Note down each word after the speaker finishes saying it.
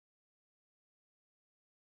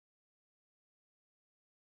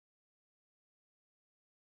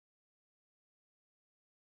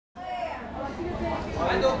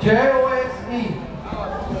KOSRAE.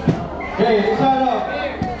 Okay, inside up.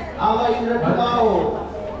 Ally Reputao.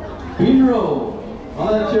 Binro.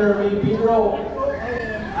 Jeremy Binro.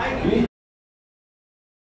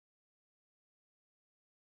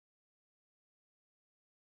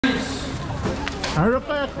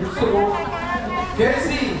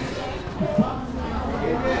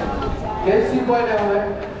 Casey boy now.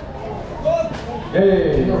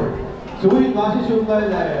 Hey, sulit masih sumpah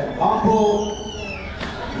lah. Aku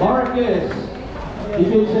Marcus,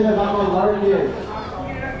 ikut saya nama Marcus.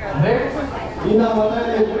 Next, Ina mana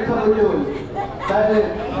ni kita berdua.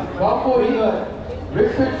 Saya, Bambo ingat,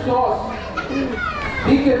 Richard Sauce,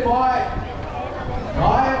 Ticket Boy,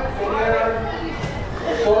 Mike, Senior,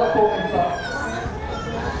 Solar Pokemon.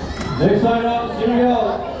 next line up,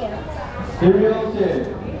 Serial sih.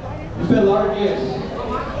 Itu Marcus.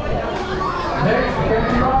 Next,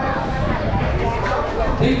 Kevin Rice,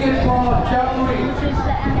 Ticket Boy, Chowdhury,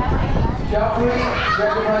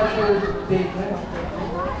 Kevin Rice is Ticket.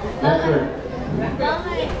 That's right.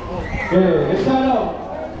 Okay, next line up.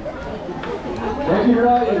 Kevin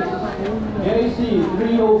Rice, KC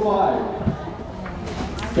 305.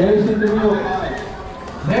 KC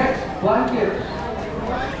 305. Next, Blanket,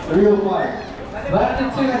 305. Blanket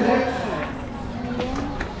singer next.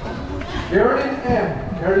 Sharolyn M,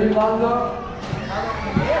 Sharolyn Manga,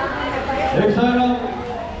 Next line up.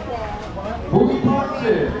 Boogie Park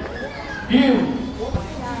sih. Kim.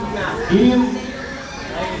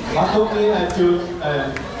 Masuk ni choose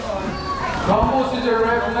Ramos is a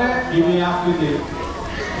red flag, give me after this.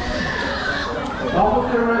 Ramos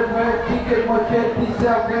is a red flag, Ticket Mochet,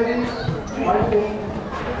 T-Self ready, fighting.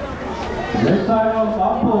 Next line up.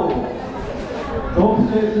 Bambo. Top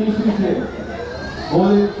set DCC.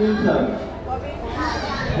 Golden Crimson.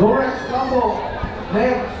 Lorex Combo,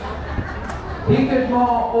 next, Ticket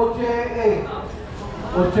Mo, OJA,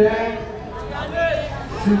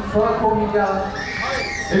 Solar Pokemon.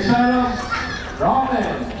 Next line up.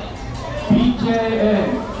 Ramen. BJN.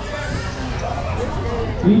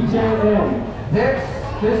 Next,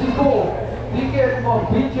 Jessico, Ticket Mo,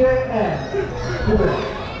 BJN.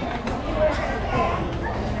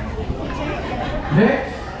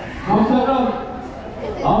 Next, Next line up.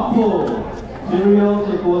 Ampo. Serial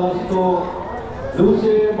Sekolasco.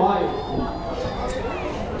 Lucy Mike.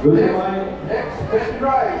 Next, Best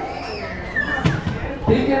Drive.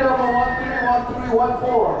 Ticket number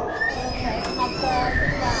 131314.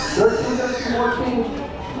 131314.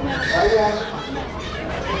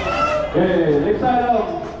 Okay, next item.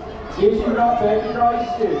 Issue drop, bacon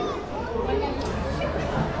rice.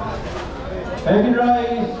 Bacon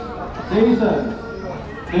rice.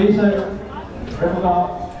 Jason, Replica.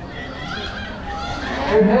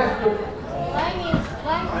 And next,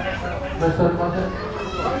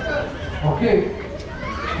 okay.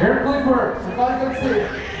 Hair Clipper, see.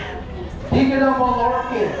 Ticket number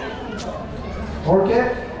Orchid. Okay,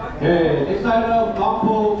 next item.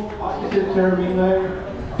 Bambo, Assistant Terminator.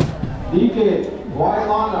 Ticket, White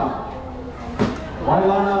Lana,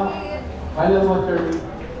 Terminator.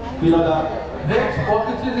 Pilada. Next,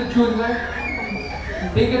 Pockets is the junior.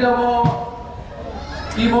 Ticket number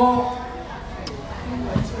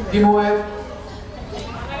Emo F.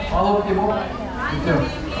 All of Emo.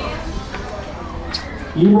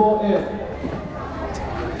 Emo F.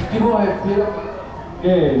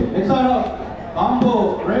 Okay, next item. Bambo,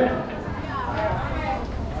 Red.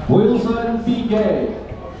 Wilson PK.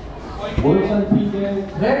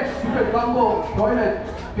 Next, Stupid Bumbo, toilet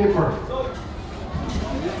paper.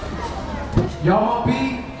 Yama P.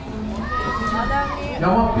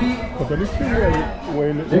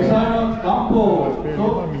 Next item, Bambo,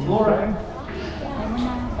 Laura.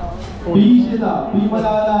 B sila, B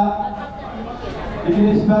malala.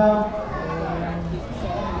 Ikinis pa.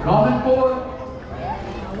 Ramen Paul.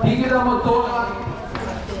 Ticket number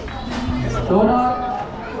Donut.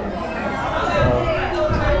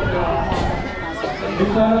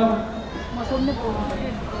 Next item.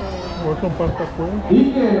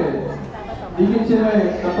 Ticket sila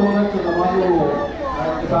katulad sa Tamalo.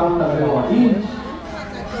 Kasama na kayo.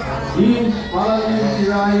 Inch, malalim si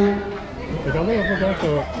Rai.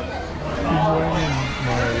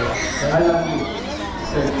 I love you.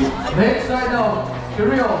 Next item,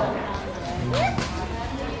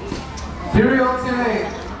 Cereal sila.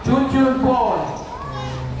 Chun Bond.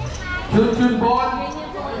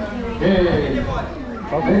 Okay.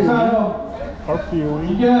 Next item.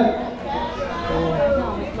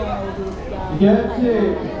 Ikat si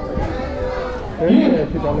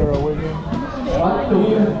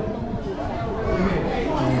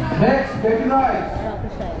Next, Bacon Rice.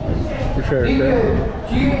 Ticket,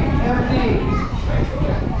 GMD.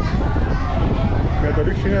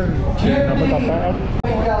 Tadi siya na matataas.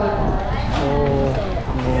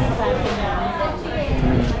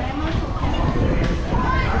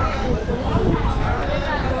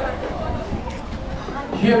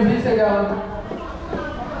 GMD segala.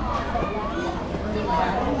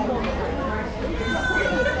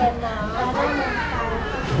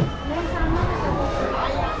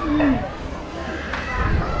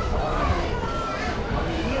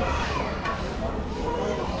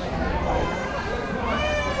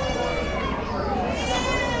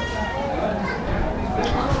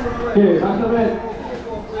 Okay, master red.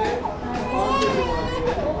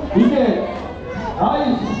 Ticket,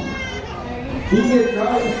 rice. Ticket,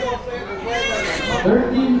 rice.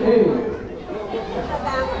 13A.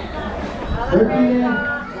 13A.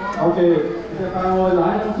 Okay, kita tahu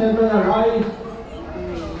lain center na rice.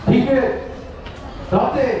 Ticket,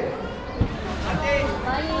 latte.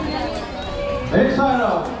 Next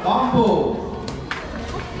item, bamboo.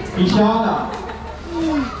 Kishana.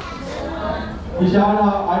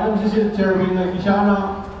 Kishana, item sisi Jeremy na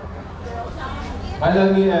Kishana.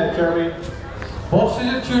 Kailan ni Jeremy? Box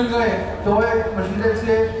से चुन गए तो है machine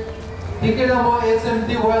से ticket number SMT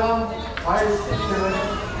वाला आई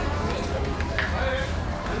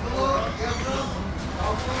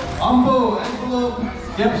Bamboo, envelope,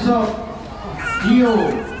 gypsum, Geo,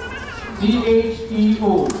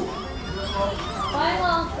 CHEO.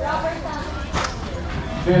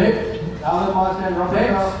 Okay, Alan Master,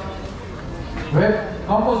 Robert. Red,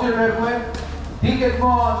 composite red way. Ticket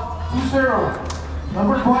more 20,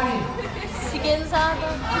 number 20.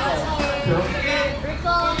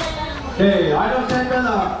 Okay, item center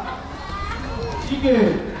na.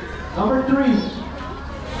 Chicken, number 3.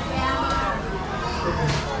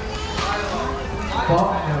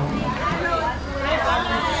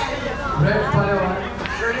 Red palawan.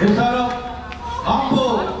 Next item,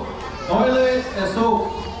 bamboo, toilet and soap.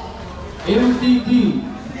 MTT.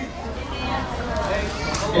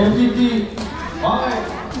 MTT, bye.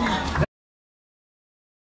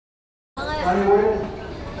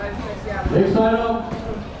 Next item,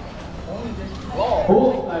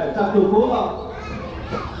 Chatu Cola.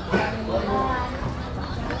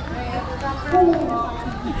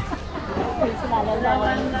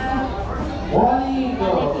 Wani,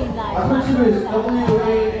 Apercibus, WANI.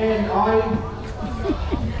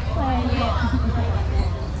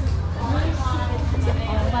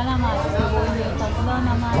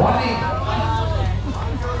 Wani.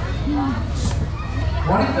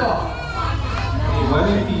 Wanita.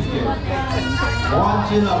 Wani pizza. One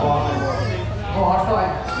chilla bottle. Oh, hot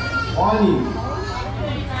side. Wani.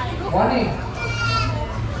 Wani.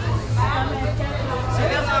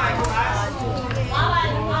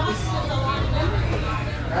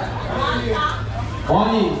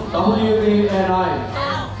 Wani, WANI.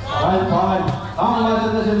 Fine. Ang lahat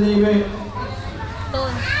na sa libe.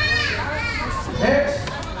 Next.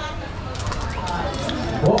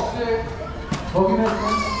 Box it.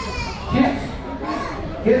 Kids.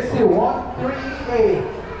 Kids say 13A.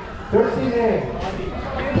 13A.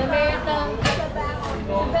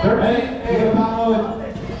 13A.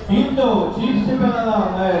 Quinto, chips si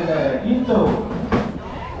Banana. Quinto.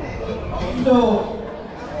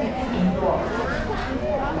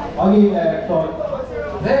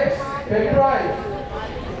 Next. Bacon rice.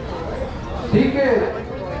 Ticket.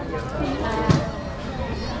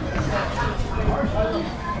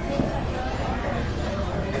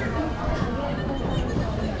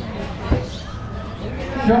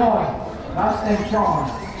 Sean. Last name Sean.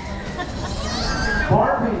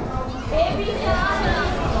 Barbie. Baby Sean.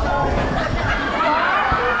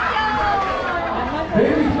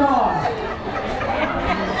 Baby Sean.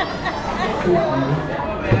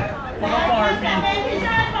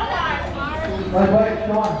 Bye,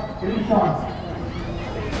 Sean. Baby Sean.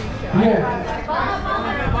 Here.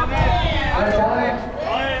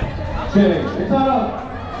 Okay, it's up.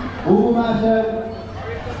 Google Master.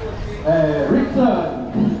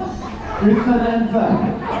 Rickson and Son.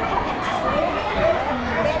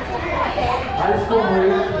 High school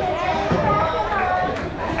Marie.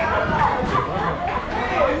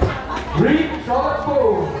 Reed Charlotte.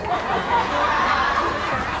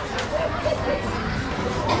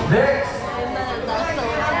 Next.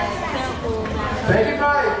 Bacon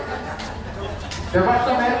rice. There was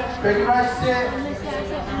some bacon rice here.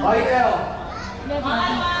 IL.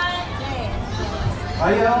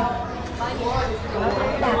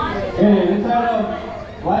 Okay, let's start up.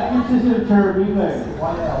 Black consistent term replay.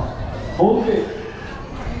 1L. Hold it.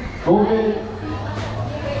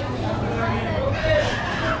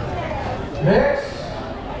 Next.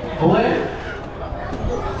 Blend.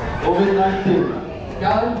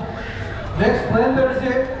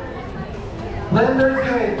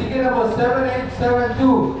 Ticket number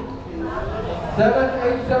 7872.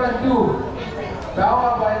 7872.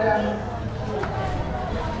 Power by them.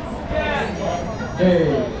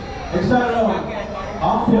 Okay. Next item.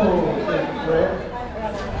 Uphill.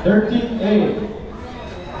 13A.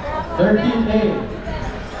 13A.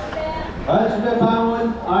 Sudah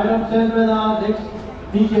bangun. Item center now. Next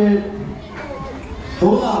ticket.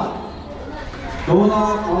 Donut.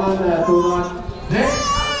 Donut. Donut.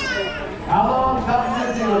 Next. Alon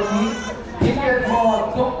Community. Ticket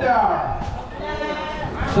for Tukdar.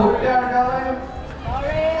 Tukdar Galim.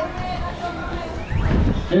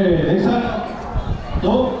 Okay. Next item.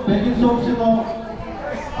 Soap. Baking soap silo.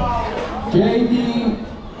 JD.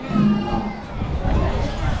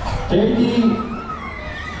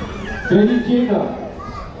 Jacob.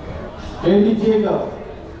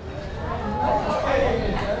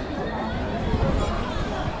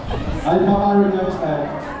 I'll cover next time.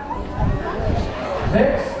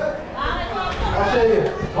 Next. I'll show you.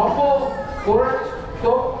 Couple, Courage,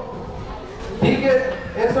 Top, Ticket,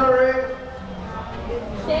 SRA,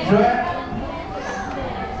 Track,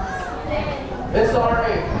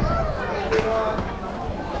 SRA.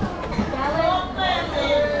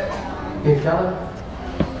 Okay, Callan.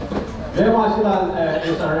 Very much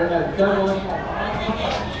is already double.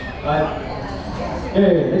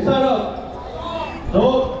 Okay, next up. So,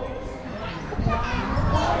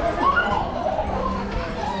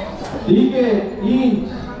 ticket inch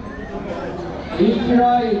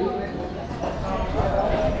right.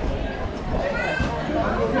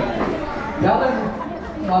 Callan,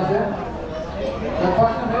 Nazir. That's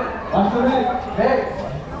what's the name? Next.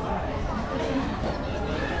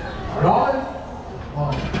 Ron.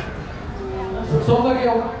 So lagi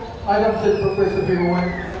yung item set Professor Bimuan.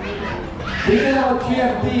 Tingnan ako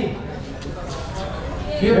GMT.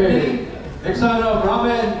 Next item,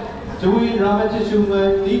 ramen. Join ramen session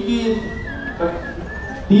ticket.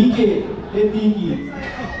 Ticket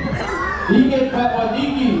para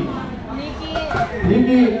Nikki.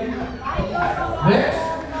 Next.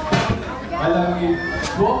 Alam ni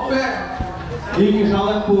Go back. Nikki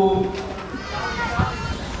salat po.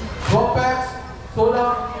 Go back.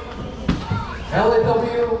 Soda.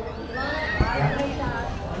 LAW.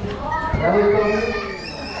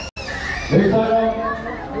 Next item,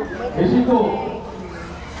 Mexico.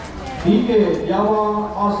 Ticket Yawa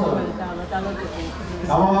Awesome.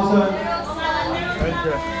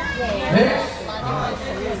 Next.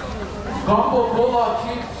 Combo Cola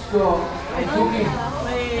Chips Cookie.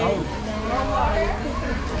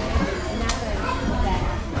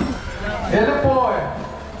 And a boy.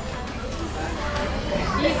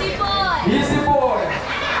 Easy boy.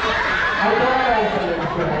 I don't know.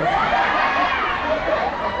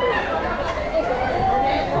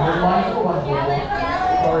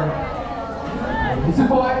 Sorry. Easy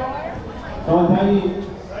boy. Someone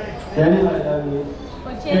Danny like that.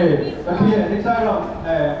 Okay, next item.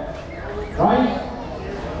 Rice.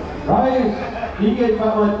 Ticket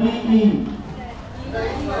para Tiki.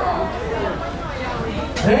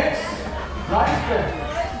 Next. Rice bag.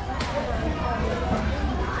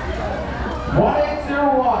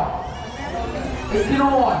 1801.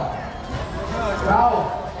 1801. Wow.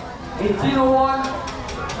 1801.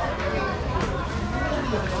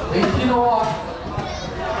 1801.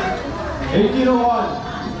 1801.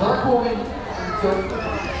 Not moving.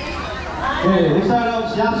 Okay, next item,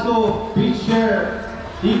 Siasco, Beach Share,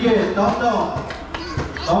 Ticket, Tom-Tom,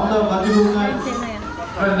 Katibukan.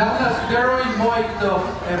 Nasa steroid mo ito,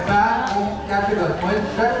 ban kung category. When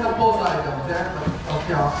check na po sa item,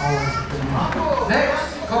 okay,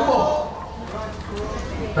 next, combo.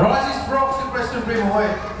 The Rossi Strokes in Preston Primo.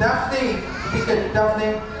 Daphne, Ticket,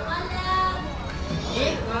 Daphne.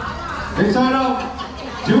 Next item,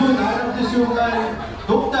 June, item Tisukan,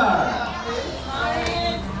 Tukdar.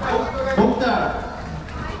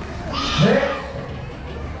 Next.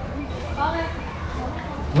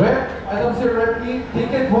 Red, item zero repeat,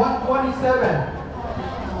 ticket 127.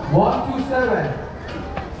 127.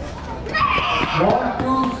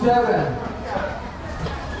 127.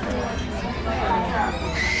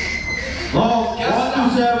 Long,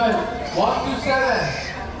 127. 127.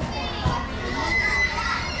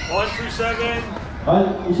 127.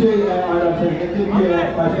 Isi item sa ticket,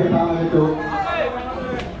 kasi pangalan ito.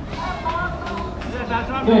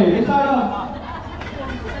 Okay, next item.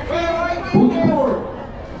 Boogie board.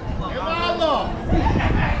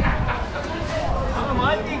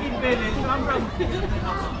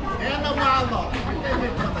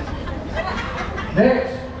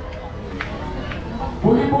 Next.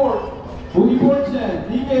 Boogie board. Boogie board set.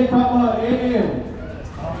 DK Papa AM.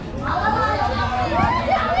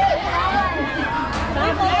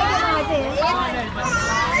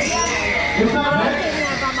 Next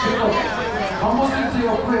item. Almost into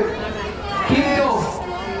your quick. Kindle.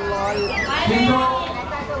 Kindle.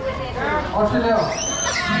 Australia.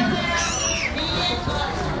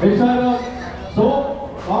 Next item.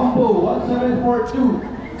 Soap Bamboo 1742.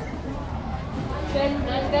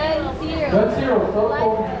 That's zero. So,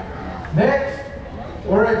 next.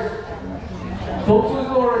 Orange. Soap to the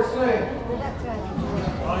orange swing.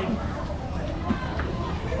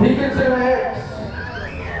 Tickets in X.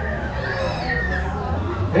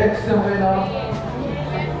 X the winner.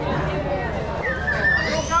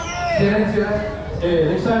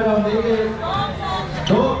 Next item.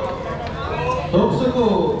 Doksuku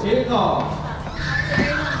Eka.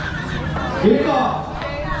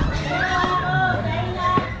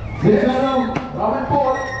 Next item. Robin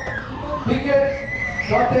Paul. Ticket.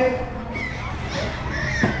 Shotty.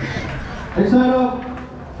 Next item.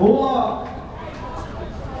 Bola.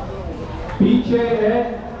 PJN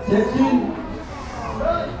 16.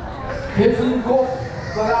 Jason Cook.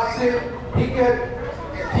 Galaxy. Ticket.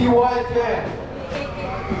 TYJ.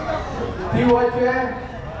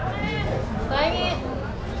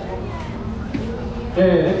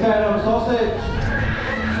 Next item. Sausage.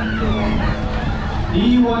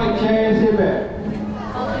 DYJ Sibe.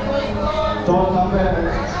 Sauce sampai.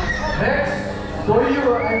 Next. So you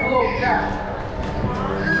envelope cash.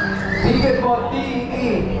 Ticket for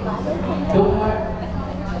DE.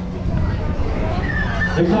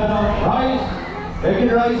 Next item. Rice. Bacon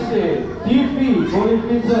rice. TV. Golden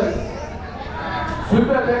Vincent.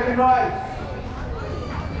 Super bacon rice.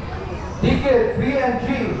 Ticket V&G.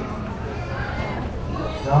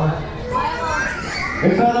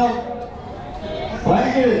 Next item.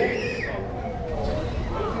 Blanket.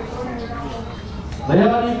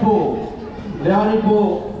 Leonipo.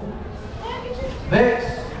 Next.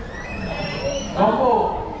 Combo.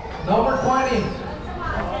 Number 20.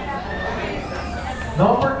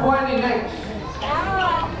 Next.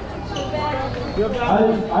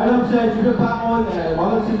 Item saya juga bangun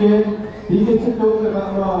malam sedih tiga setuk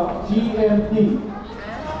dengan GMT.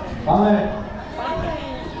 Balik.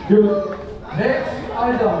 Good. Next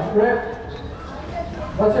item. Rep.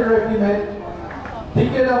 What's your rep you made?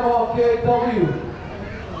 Ticket about KW.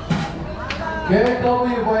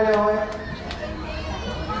 KW by the way.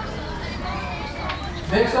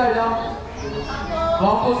 Next item.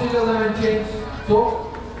 Composite element change. So,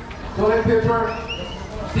 toilet paper.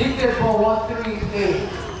 Ticket for 138.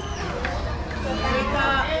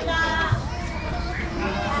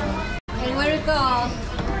 And where it goes?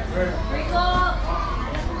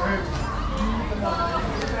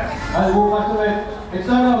 I will watch it. Next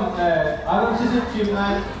item. Item season chip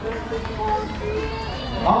night.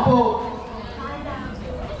 Apple.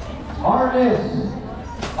 RS.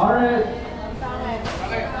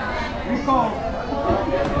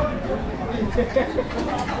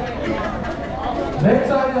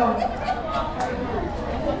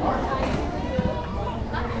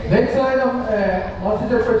 Next item. What's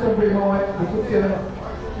the person bring home?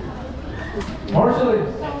 Marshall.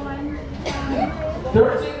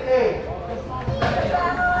 13A.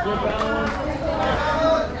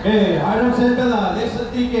 Item center lah. Next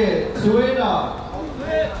ticket. Sueda.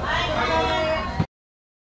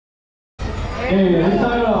 Next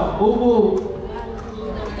item. Ubu.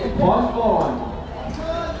 One phone.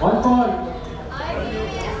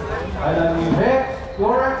 Item Next,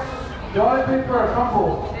 Lorex, Jolly Paper,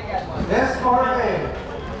 Combo. SRA.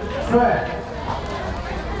 Shred.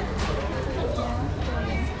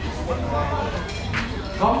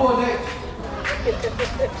 Combo next.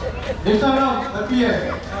 Next item. PF.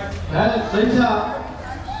 Data.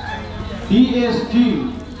 DSG.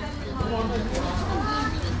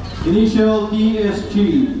 Initial DSG.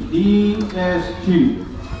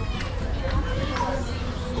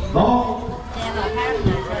 Long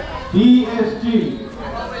DSG.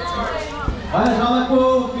 Mana salah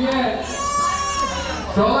ku? PF.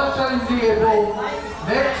 Charlotte challenge the able.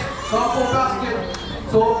 Next, Combo basket.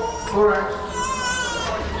 So, Lorex.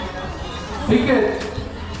 Ticket.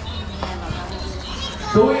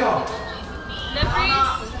 Soya.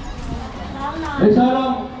 Next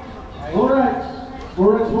item.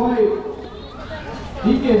 Lorex White.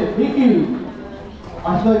 Ticket. Mickey.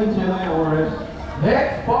 Asla lagi channel Lorex.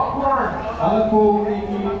 Next, popcorn. Aku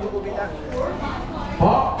Mickey.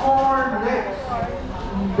 Popcorn next.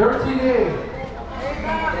 13A.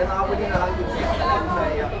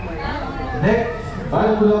 Next.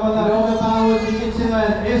 Baru dapat lakukan tahun tiket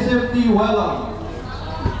dengan SFT Wellang.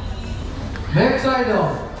 Next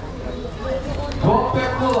item.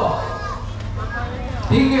 Coca-Cola.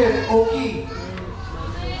 Ticket Oki.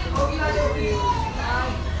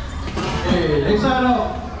 Next item.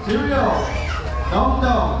 Cereal.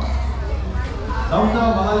 Dum-dum. Dum-dum,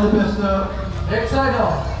 mahal na besta. Next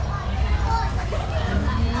item.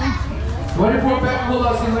 24 pack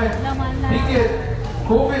mula sila. Ticket.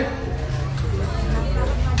 COVID-19.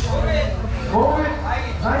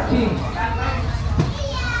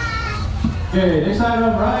 Okay, next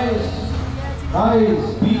item, rice.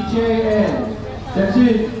 Rice, BJN. That's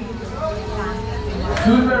it.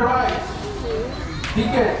 Junior rice.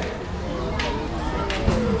 Ticket.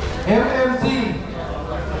 MMT.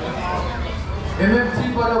 MMT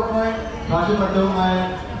Palokmay. Kasih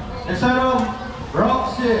Padungan. Next item,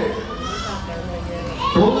 Roxy.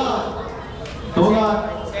 Donut.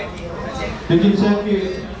 Ticket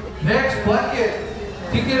Seki. Next blanket.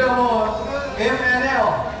 Ticket amon. MNL.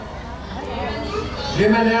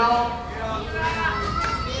 MNL.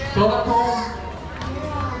 Tolatong.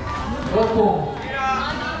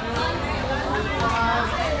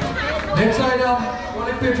 Next item,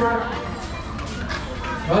 toilet paper.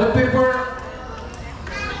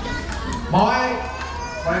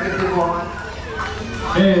 Get one.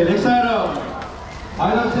 Okay, next item.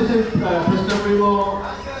 Item System, Mr. Primo.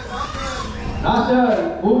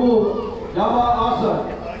 Nasser, Bubu, Yama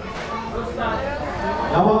Asan.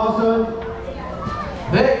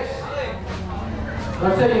 Next.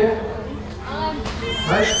 Let's say it.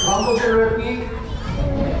 Right, bamboo therapy.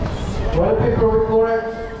 Toilet paper with Clorox.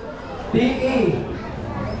 DE.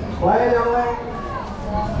 Quiet down there.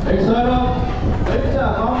 Next item, Lisa,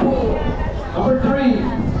 Bamboo, number 3.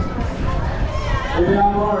 Maybe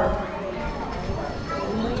I'm more.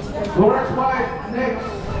 Clorox white. Next.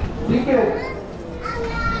 Ticket.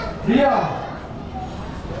 Liam.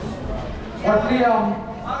 What Liam?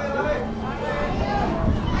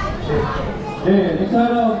 Okay, next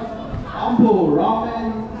item, Bamboo,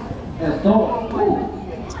 Ramen, and salt.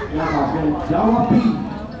 Yawa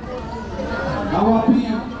P.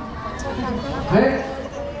 Next.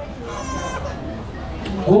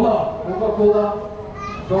 Coca-Cola.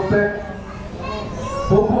 Dopec.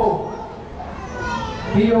 Popo.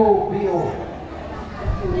 B.O.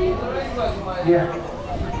 Yeah.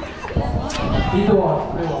 Ito on.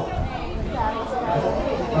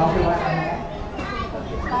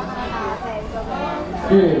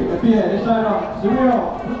 Okay, again, next item,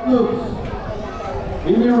 cereal, Fruit Loops,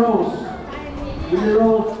 Mini Rolls.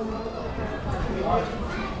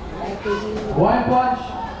 Wine punch.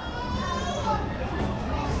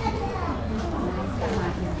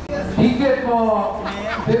 Ticket mo.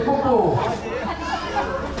 Depopo.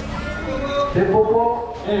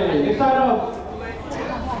 Hey, next item,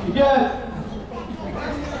 you get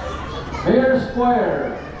Bear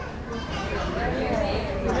Square.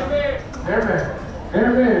 Bear.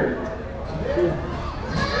 Bear.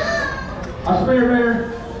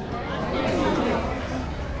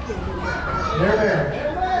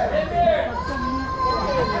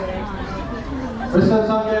 Present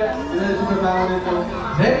Sange, ini juga tahu itu.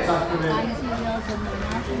 Next.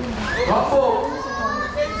 Rumble.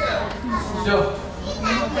 Joe.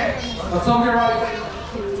 What's on your right?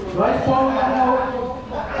 Right palm out.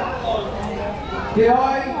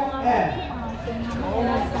 K-I-N.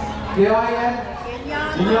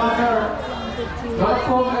 Ini order. Right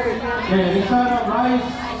palm out. Okay, next item,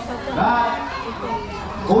 rice, that,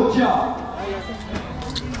 Ocha.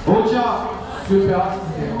 Super.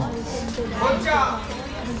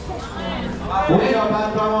 Ocha,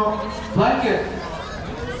 bad bravo. Blanket.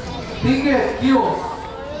 Ticket. Kios.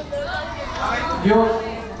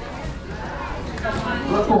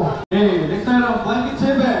 Hey, next item, blanket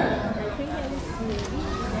table.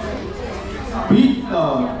 Beat,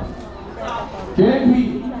 JP.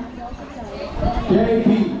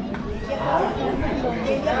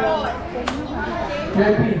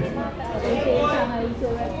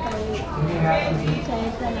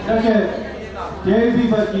 Okay, JP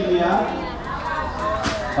Bakilia.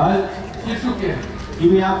 But give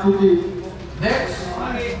me up to the Next.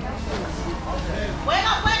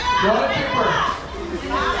 Toilet paper.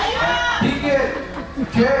 Ticket.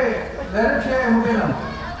 J. Letter J. Mubina.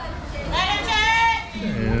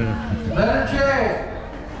 Letter J.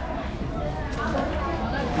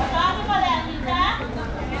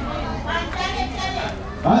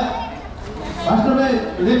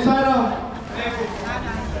 Masturbate, next item.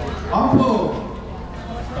 Ampu.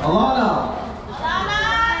 Alana.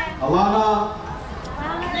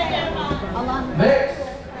 Next.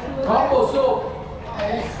 Combo soup.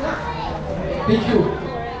 Pichu.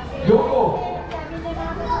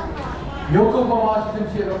 Yoko mama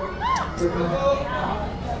sincero.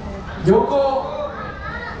 Yoko.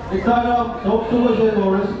 Next item, soap solution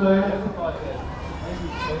or display.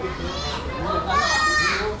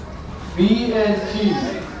 B and G.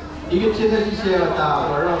 이게 치즈시에였다.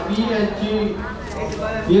 바로 BNG.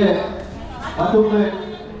 예. 아동의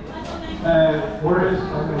Warriors.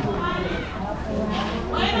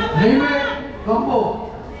 Name it.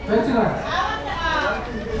 Gumbo. Fencing line.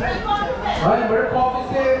 Right, where coffee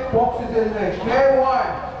say, box is in there. KY.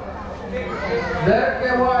 There,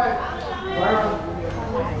 KY.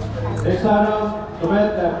 Next item, the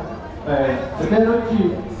energy.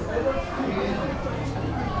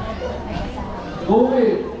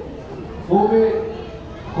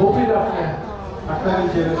 Coffee up there. 아까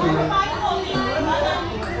제가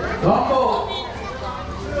Gumbo.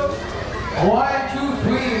 Hawaiian chew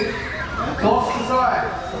sweet. Sauce to try.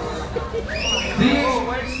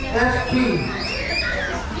 CST.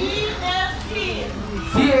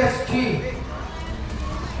 CST.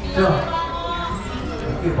 자.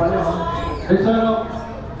 이렇게 빨리 와. Next item,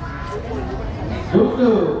 Duke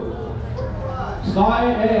Sky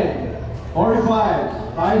and 45,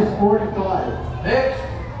 size 45. Next.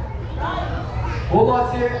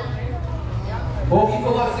 Bolasi. Bogi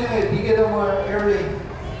Bolasi. Dige de mo Erling.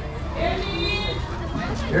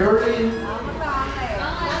 Erling.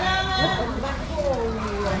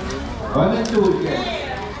 1 and 2 again.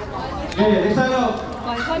 Okay, next item,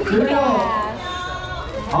 ก่อนคนที่แปด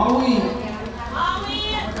Howie.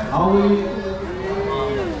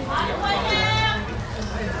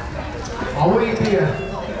 Away here.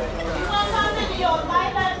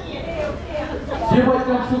 Zero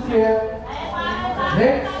comes to here.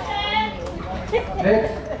 Next.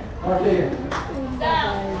 Okay.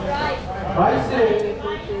 Right side.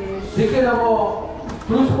 Ticket number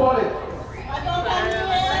Bruce Pollock.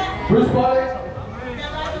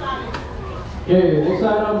 Okay, next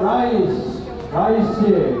item, Rice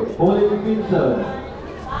here, Holy Pizza.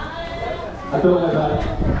 Atong agad.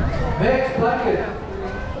 Next blanket.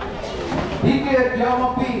 Ticket Yama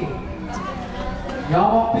P.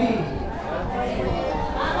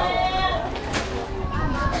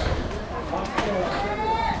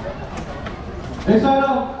 Next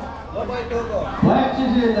item, Flax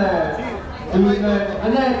is in there. Doing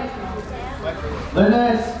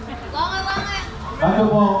Lynette. Ato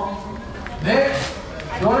po. Next,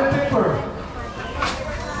 Jordan Paper.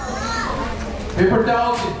 Paper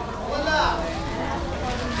Thousand.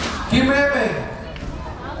 Kim Eme.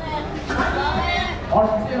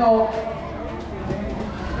 Argentino.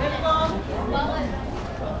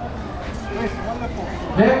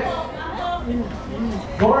 Next,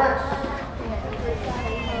 Dorex.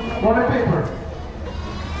 Jordan Paper.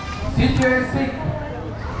 CJ Sick.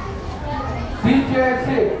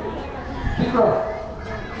 Tikra.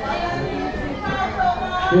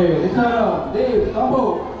 Okay, next item, Dave, Combo.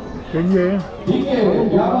 DK,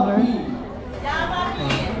 Yama P.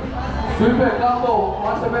 Super Combo,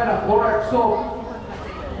 Masamena, Dorex Soap.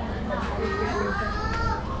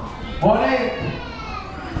 1-8.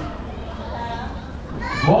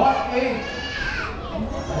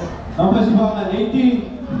 Number Sibangan, 18.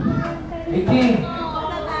 18.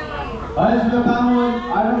 Ayos na pangon,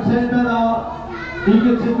 Iron Sendana.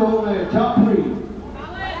 Tickets ito with Joffrey.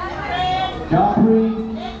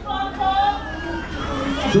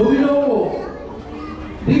 Domino.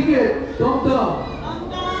 Ticket, Tom.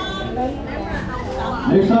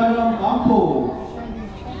 Next item, Ampo.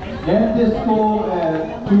 Dentist Co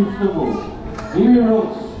and Tustubo. Living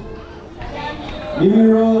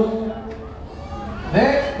Rose.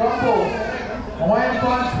 Next, Gumbo. Hawaiian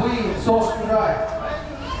Punch Wing, Sauce to Dry.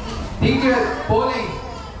 Ticket, Polly.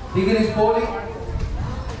 Ticket is Polly.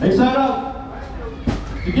 Next item,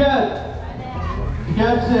 Ticket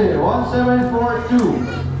say 1742.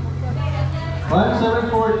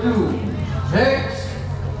 1742. Next,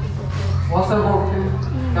 what's up,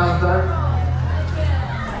 Counter?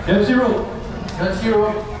 F0.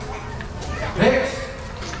 Next,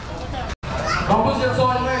 Composition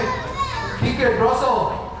Song Way. Ticket,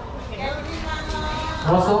 Russell.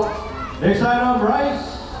 Next item, Rice.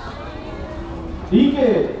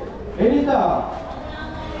 Ticket, Edita.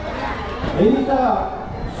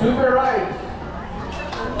 Super Right.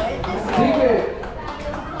 Ticket,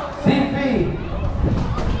 CP.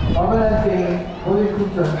 Permanente, Holy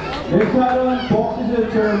Pizza. Next item, boxes and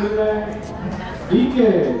terminal.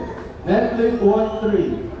 Ticket, Netflix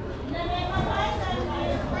 13.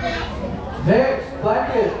 Next,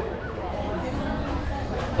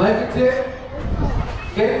 Blanket tip,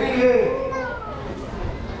 KVA.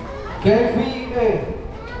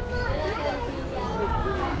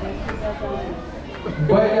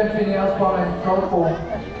 Baik dan sini aspal yang kau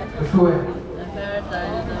sesuai.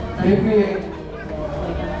 KVA.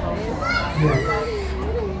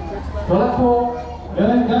 Tolak po.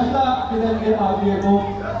 Yan, gasta, pinag-i-agyo ko.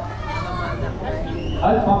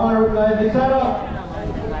 At pang-reply, next side up.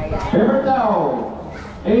 Paper towel.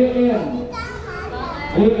 AM.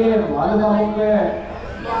 Ano ba akong kaya?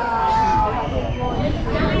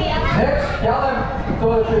 Next, Callum,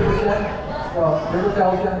 toilet paper set. Paper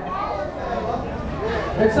towel dyan.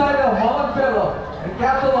 Next item, Longfellow. And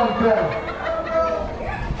Capital Longfellow.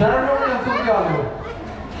 Sharolyn ng Sungalo.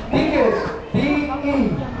 Tickets, D-E.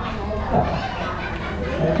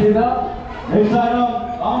 And you know? Next item,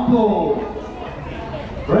 Ampo.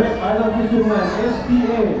 Break, item fisherman,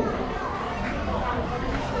 STA.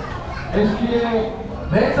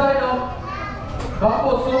 Next item,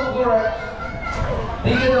 Campo Sungurek.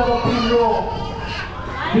 Ticket of a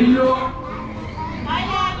Pino.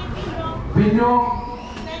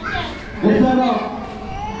 Next item,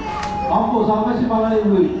 Ampo, sama si Pangalan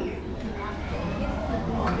Lui.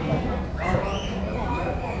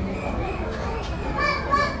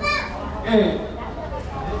 Okay.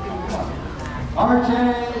 Arche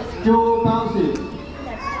Joe Bounces.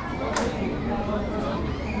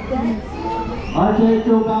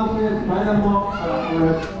 Final mo.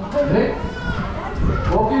 Next,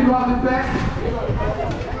 Walking Robin back.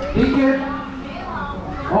 Ticket,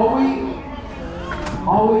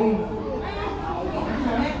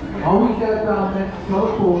 Howie said about that so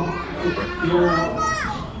cool.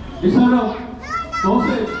 Isano,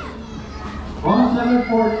 12,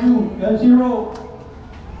 1742, 0.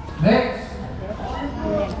 Next,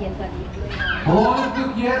 Bolong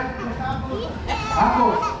Tukiet,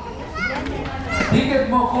 Ako.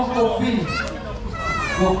 Ticket mo Coco fee.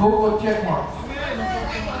 Coco check mark.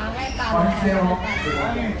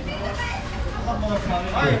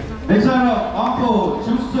 Next item, Ampo,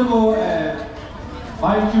 Chusugo and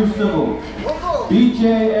Mike Chusugo.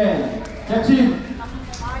 BJN. Jackson,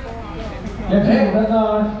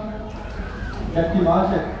 Jackie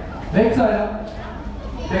Marshall. Next item,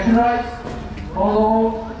 Chicken Rice, Polo,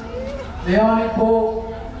 Leone Po.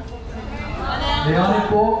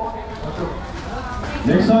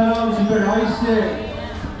 Next item, Super Rice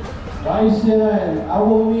and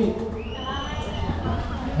Owl Meat.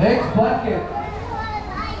 Next bucket,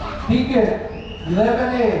 ticket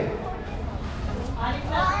 11A.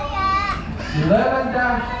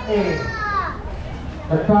 11-A.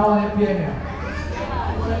 The crown and piano.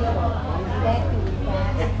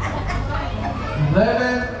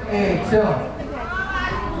 11A. Chill.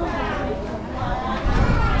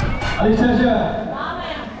 Alicia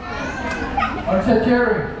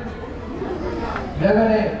Cherry.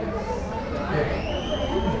 11A.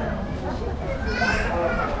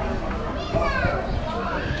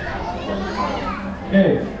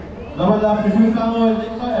 Okay. Laban lang, presume tangon.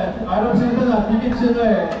 Item center na, ticket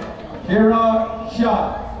sila Hera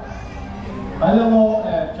Shot. Alam mo,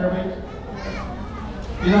 Cherry.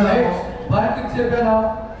 Next, blanket sila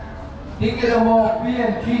na. Ticket mo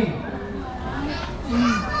PNG.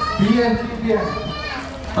 PNG.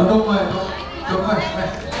 Ito.